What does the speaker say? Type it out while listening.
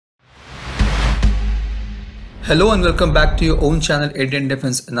Hello and welcome back to your own channel Indian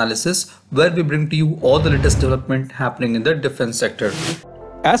Defense Analysis, where we bring to you all the latest development happening in the defense sector.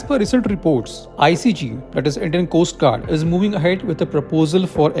 As per recent reports, ICG, that is Indian Coast Guard, is moving ahead with a proposal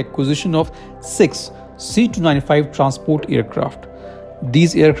for acquisition of 6 C-295 transport aircraft.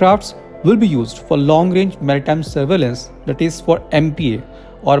 These aircrafts will be used for long-range maritime surveillance, that is for MPA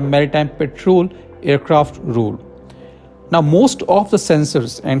or Maritime Patrol Aircraft role. Now, most of the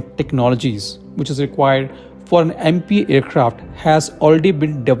sensors and technologies which is required for an MPA aircraft has already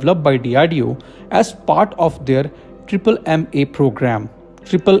been developed by DRDO as part of their MMMA program.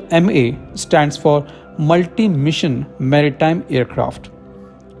 MMMA stands for Multi-Mission Maritime Aircraft.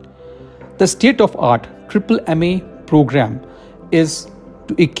 The state-of-art MMMA program is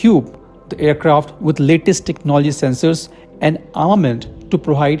to equip the aircraft with latest technology sensors and armament to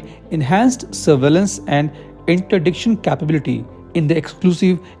provide enhanced surveillance and interdiction capability in the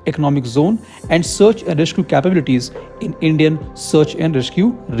exclusive economic zone and search and rescue capabilities in Indian search and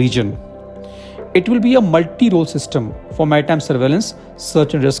rescue region. It will be a multi-role system for maritime surveillance,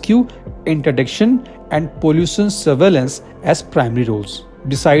 search and rescue, interdiction and pollution surveillance as primary roles.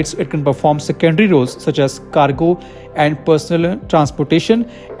 Besides, it can perform secondary roles such as cargo and personnel transportation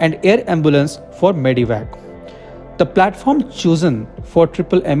and air ambulance for medevac. The platform chosen for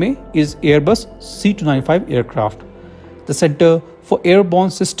MMMA is Airbus C-295 aircraft. The Center for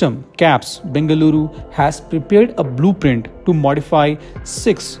Airborne Systems, CAPS, Bengaluru, has prepared a blueprint to modify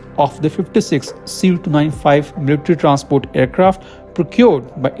 6 of the 56 C-295 military transport aircraft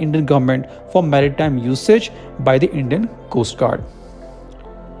procured by Indian government for maritime usage by the Indian Coast Guard.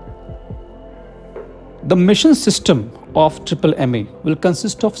 The mission system of MMMA will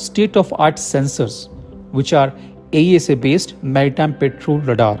consist of state-of-art sensors, which are AESA-based Maritime Patrol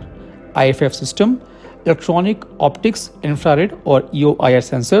Radar, IFF system, electronic optics infrared or EOIR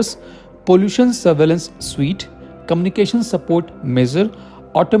sensors, pollution surveillance suite, communication support measure,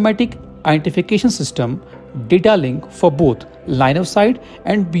 automatic identification system, data link for both line of sight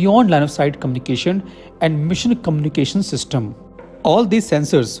and beyond line of sight communication, and mission communication system. All these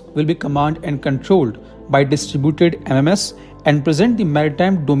sensors will be command and controlled by distributed MMS and present the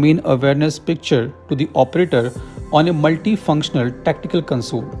maritime domain awareness picture to the operator on a multifunctional tactical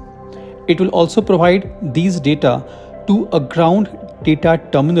console. It will also provide these data to a ground data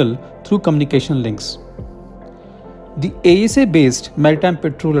terminal through communication links. The AESA-based Maritime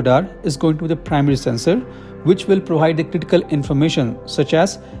Patrol Radar is going to be the primary sensor, which will provide the critical information such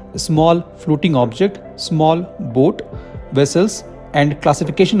as a small floating object, small boat, vessels, and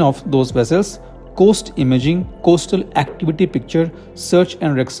classification of those vessels, coast imaging, coastal activity picture, search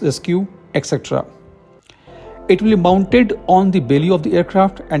and rescue, etc. It will be mounted on the belly of the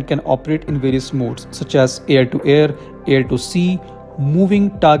aircraft and can operate in various modes such as air-to-air, air-to-sea,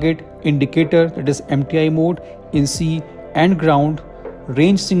 moving target indicator, that is MTI mode, in sea and ground,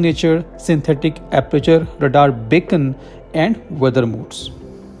 range signature, synthetic aperture, radar beacon, and weather modes.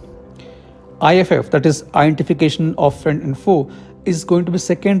 IFF, that is identification of friend and foe, is going to be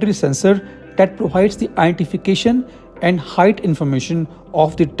secondary sensor that provides the identification and height information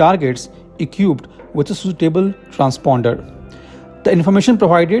of the targets equipped with a suitable transponder. The information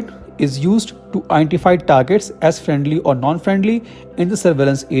provided is used to identify targets as friendly or non-friendly in the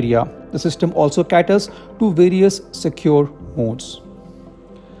surveillance area. The system also caters to various secure modes.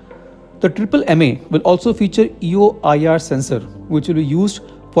 The MMMA will also feature EOIR sensor, which will be used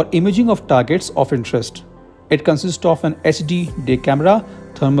for imaging of targets of interest. It consists of an HD day camera,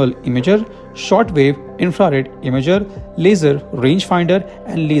 thermal imager, shortwave infrared imager, laser rangefinder,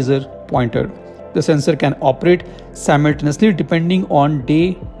 and laser pointer. The sensor can operate simultaneously depending on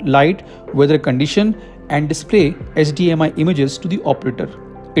day, light, weather condition, and display HDMI images to the operator.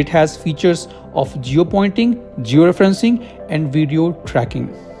 It has features of geopointing, georeferencing, and video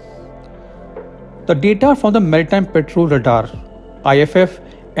tracking. The data from the Maritime Patrol Radar, IFF,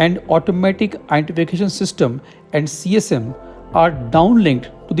 and Automatic Identification System and CSM are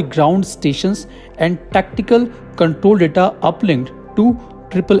downlinked to the ground stations and tactical control data uplinked to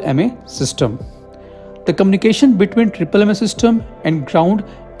MMMA system. The communication between MMMA system and ground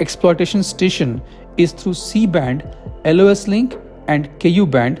exploitation station is through C-band, LOS link, and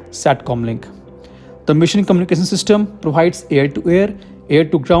Ku-band SATCOM link. The mission communication system provides air-to-air,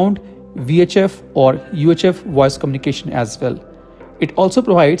 air-to-ground, VHF or UHF voice communication as well. It also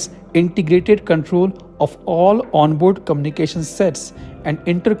provides integrated control of all onboard communication sets and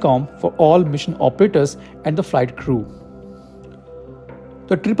intercom for all mission operators and the flight crew.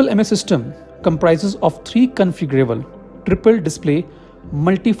 The MMMA system comprises of 3 configurable triple display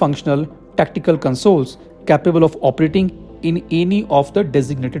multifunctional tactical consoles capable of operating in any of the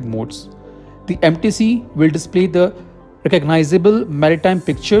designated modes. The MTC will display the recognizable maritime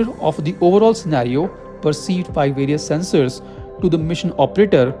picture of the overall scenario perceived by various sensors to the mission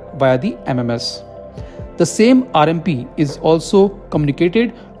operator via the MMS. The same RMP is also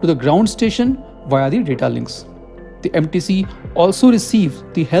communicated to the ground station via the data links. The MTC also receives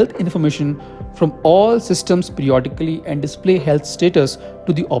the health information from all systems periodically and display health status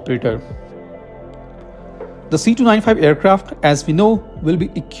to the operator. The C-295 aircraft, as we know, will be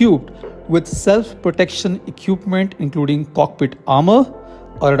equipped with self-protection equipment including cockpit armor,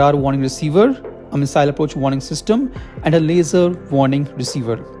 a radar warning receiver, a missile approach warning system, and a laser warning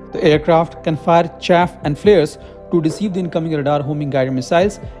receiver. The aircraft can fire chaff and flares to deceive the incoming radar homing guided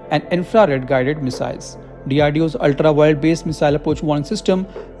missiles and infrared guided missiles. DRDO's ultra-wide-based missile approach warning system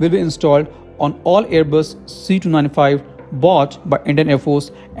will be installed on all Airbus C-295 bought by Indian Air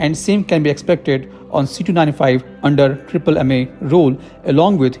Force, and same can be expected on C-295 under MMMA role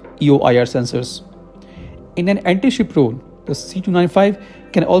along with EO/IR sensors. In an anti-ship role, the C-295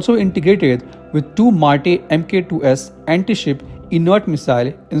 can also be integrated with two Marte Mk2S anti-ship inert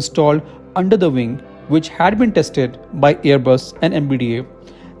missile installed under the wing, which had been tested by Airbus and MBDA.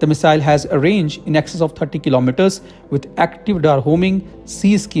 The missile has a range in excess of 30 kilometers with active radar homing,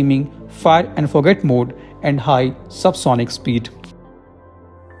 sea skimming, fire and forget mode, and high subsonic speed.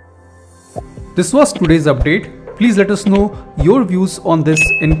 This was today's update. Please let us know your views on this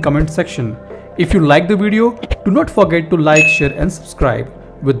in comment section. If you like the video, do not forget to like, share and subscribe.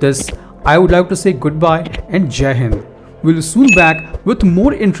 With this, I would like to say goodbye and Jai Hind. We'll soon back with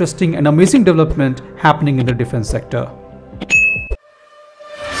more interesting and amazing development happening in the defense sector.